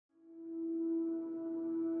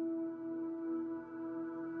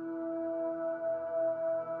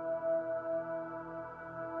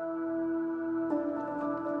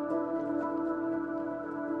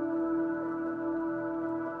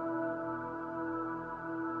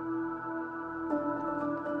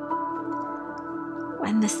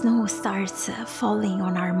When the snow starts falling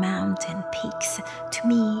on our mountain peaks, to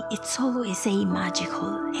me it's always a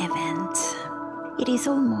magical event. It is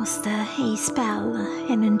almost a spell,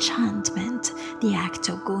 an enchantment, the act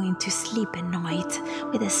of going to sleep at night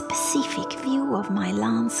with a specific view of my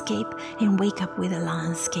landscape and wake up with a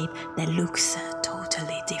landscape that looks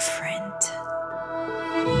totally different.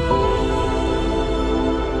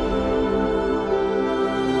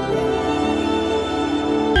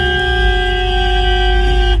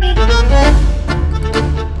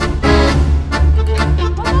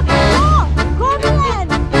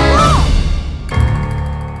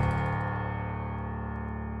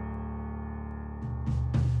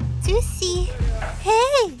 Tussie!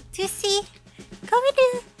 Hey, Tussie! Come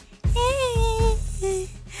here! Hey!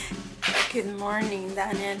 Good morning,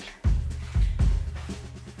 Daniel.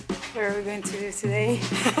 What are we going to do today?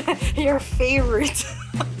 Your favorite!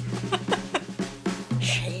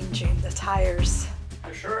 Changing the tires.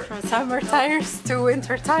 Sure. From summer tires to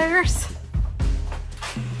winter tires.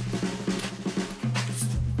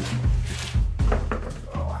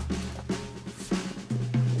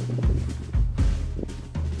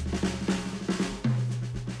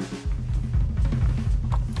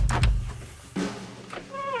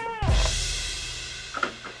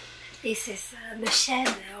 This is the shed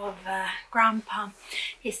of Grandpa.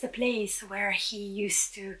 It's the place where he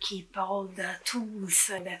used to keep all the tools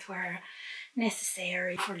that were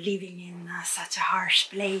necessary for living in such a harsh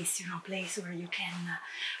place, you know, a place where you can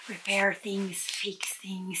repair things, fix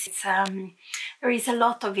things. There is a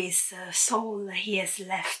lot of his soul he has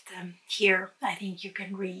left here. I think you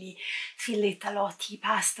can really feel it a lot. He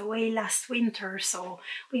passed away last winter, so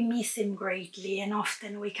we miss him greatly, and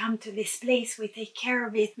often we come to this place, we take care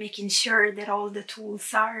of it, making sure that all the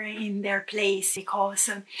tools are in their place, because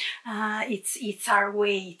it's our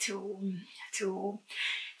way to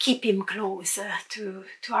keep him close to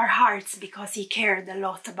our hearts, because he cared a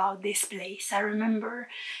lot about this place. I remember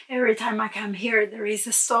every time I come here there is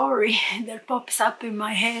a story that pops up in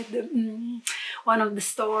my head. One of the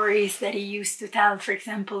stories that he used to tell, for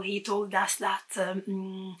example, he told us that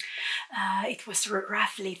it was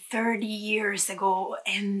roughly 30 years ago,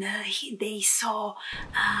 and they saw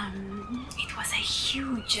it was a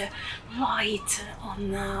huge light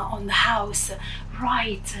on the house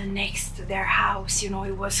right next to their house. You know,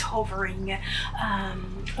 it was hovering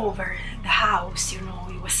over the house, you know,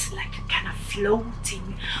 it was like kind of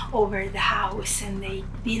floating over the house, and they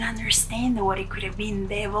didn't understand what it could have been.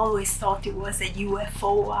 They've always thought it was a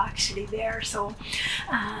UFO actually there. So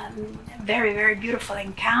very, very beautiful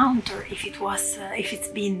encounter if it was if it's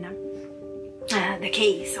been the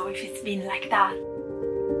case, or if it's been like that.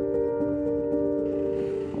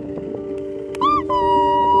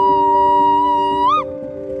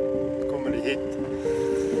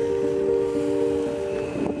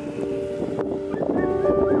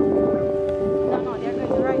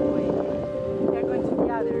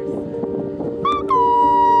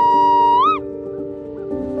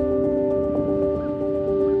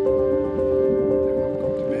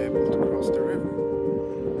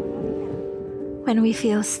 When we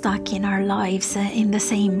feel stuck in our lives in the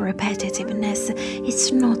same repetitiveness,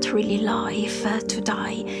 it's not really life to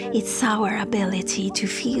die, it's our ability to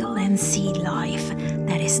feel and see life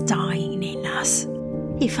that is dying in us.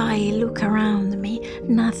 If I look around me,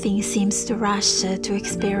 nothing seems to rush to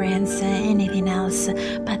experience anything else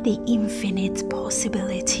but the infinite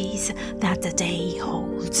possibilities that the day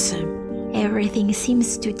holds. Everything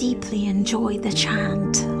seems to deeply enjoy the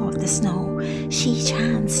chant of the snow. She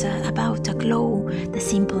chants about a glow, the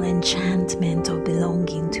simple enchantment of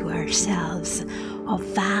belonging to ourselves, of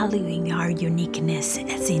valuing our uniqueness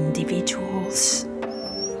as individuals.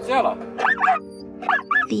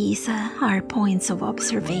 These are points of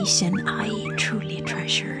observation I truly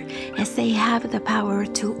treasure, as they have the power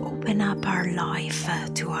to open up our life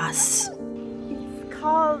to us.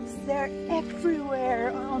 Calves, they're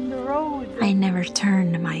everywhere on the road. I never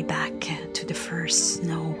turned my back to the first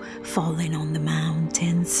snow falling on the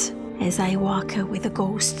mountains. As I walk with the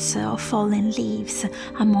ghosts of fallen leaves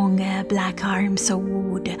among black arms of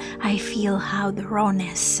wood, I feel how the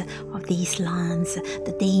rawness of these lands,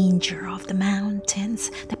 the danger of the mountains,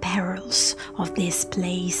 the perils of this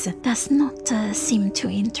place does not seem to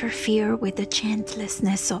interfere with the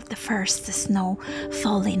gentlessness of the first snow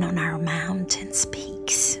falling on our mountains'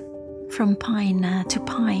 peaks. From pine to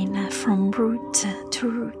pine, from root to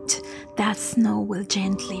root, that snow will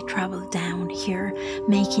gently travel down here,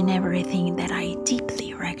 making everything that I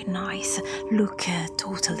deeply recognize look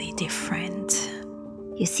totally different.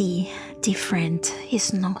 You see, different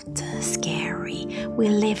is not scary. We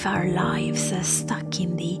live our lives stuck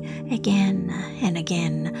in the again and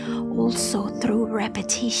again. Also, through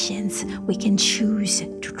repetitions, we can choose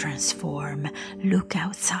to transform. Look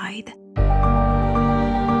outside.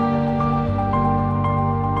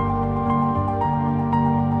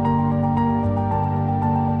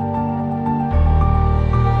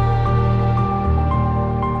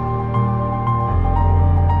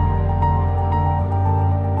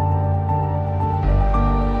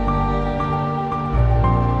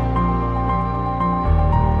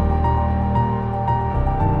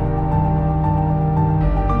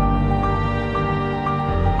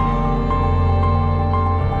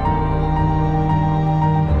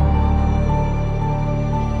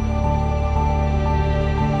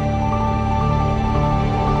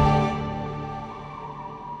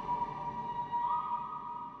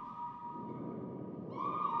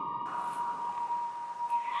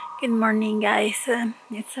 Good morning, guys.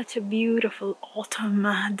 It's such a beautiful autumn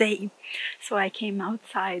day, so I came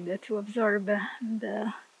outside to observe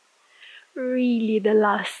the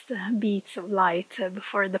last beats of light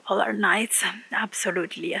before the polar nights.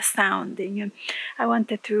 Absolutely astounding. I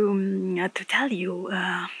wanted to tell you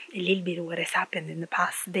a little bit what has happened in the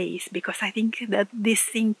past days, because I think that this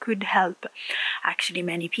thing could help actually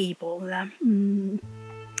many people.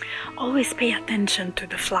 Always pay attention to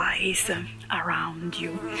the flies around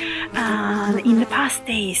you. In the past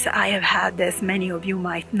days, I have had, as many of you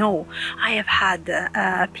might know, I have had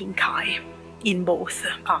a pink eye in both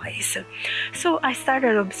eyes. So I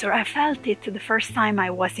started to observe. I felt it the first time I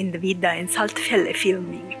was in the Vidda in Saltfjellet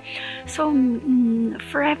filming. So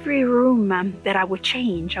for every room that I would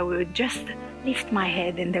change, I would just lift my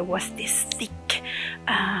head, and there was this thick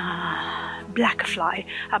black fly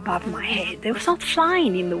above my head. It was not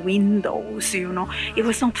flying in the windows, you know. It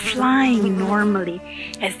was not flying normally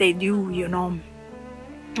as they do, you know,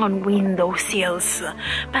 on window sills,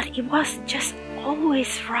 but it was just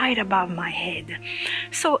always right above my head.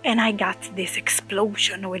 So, and I got this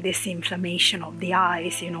explosion with this inflammation of the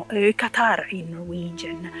eyes, you know, økatar in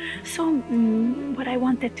Norwegian. So what I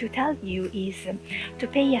wanted to tell you is to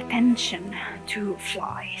pay attention to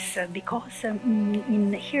flies, because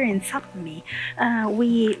here in Sápmi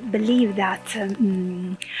we believe that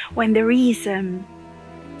when there is an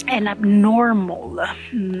abnormal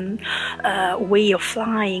way of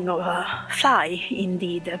flying, or fly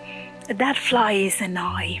indeed, that fly is an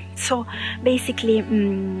eye. So basically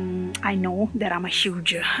I know that I'm a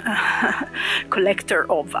huge collector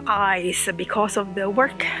of eyes because of the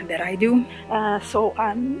work that I do. So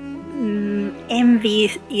envy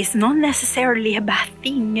is not necessarily a bad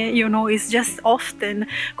thing, you know. It's just often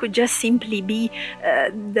could just simply be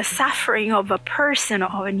the suffering of a person,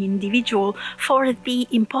 of an individual, for the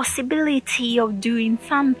impossibility of doing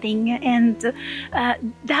something, and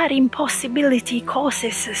that impossibility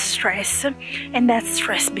causes stress, and that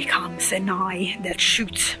stress becomes an eye that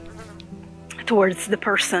shoots towards the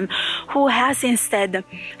person who has instead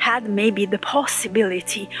had maybe the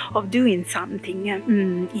possibility of doing something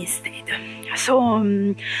instead. So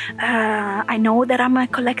I know that I'm a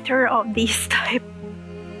collector of these types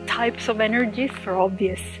of energies for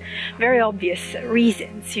very obvious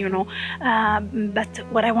reasons, you know. But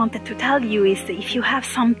what I wanted to tell you is that if you have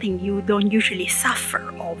something you don't usually suffer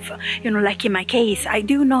of, you know, like in my case, I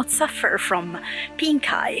do not suffer from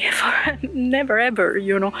pink eye, for never ever,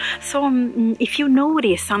 you know. So if you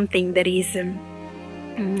notice something that is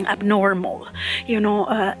abnormal, you know,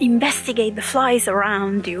 investigate the flies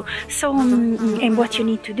around you. So and what you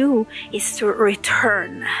need to do is to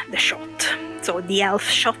return the shot. So the elf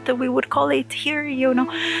shot, we would call it here, you know.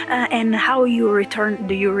 And how do you return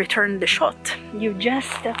the shot? You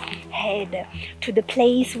just head to the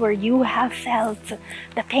place where you have felt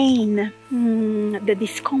the pain, the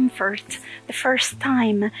discomfort the first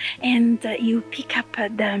time, and you pick up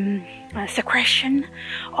the secretion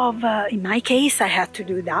of, in my case I had to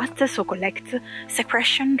do that, so collect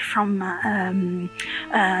secretion from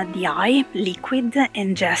the eye, liquid,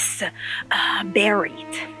 and just bury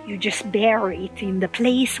it. You just bury it in the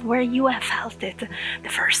place where you have felt it the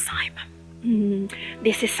first time.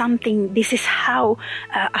 This is how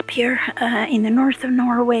up here in the north of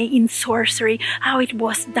Norway in sorcery, how it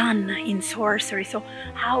was done in sorcery. So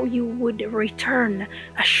how you would return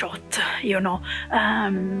a shot, you know,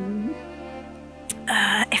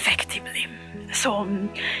 effectively. So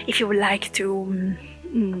if you would like to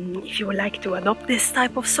adopt this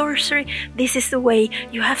type of sorcery, this is the way.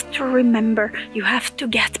 You have to remember, you have to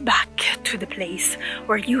get back to the place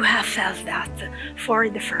where you have felt that for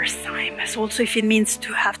the first time. So also if it means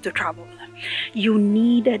to have to travel You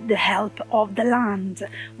needed the help of the land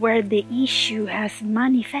where the issue has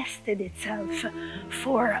manifested itself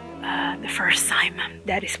for the first time.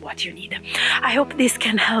 That is what you need. I hope this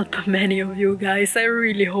can help many of you guys. I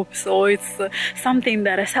really hope so. It's something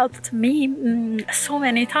that has helped me so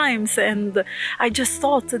many times, and I just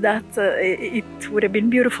thought that it would have been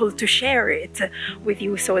beautiful to share it with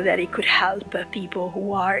you so that it could help people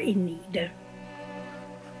who are in need.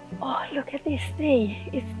 Oh, look at this day.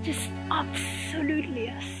 It's just absolutely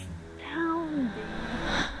astounding.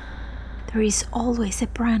 There is always a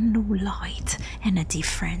brand new light and a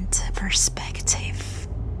different perspective.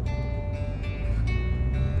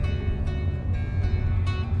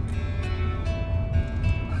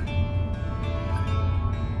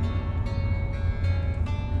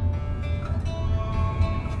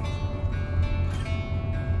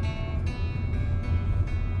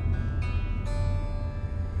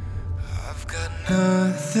 I've got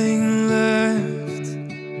nothing left,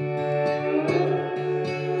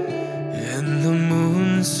 and the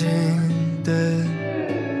moon's in dead,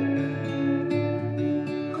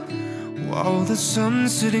 while the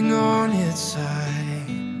sun's sitting on its side.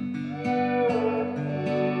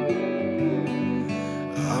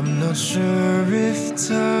 I'm not sure if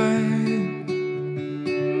time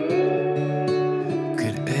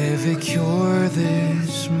could ever cure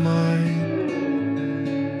this mind.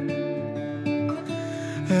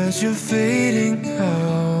 As you're fading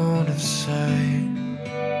out of sight,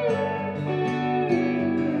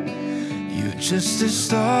 you're just a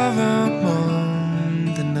star out my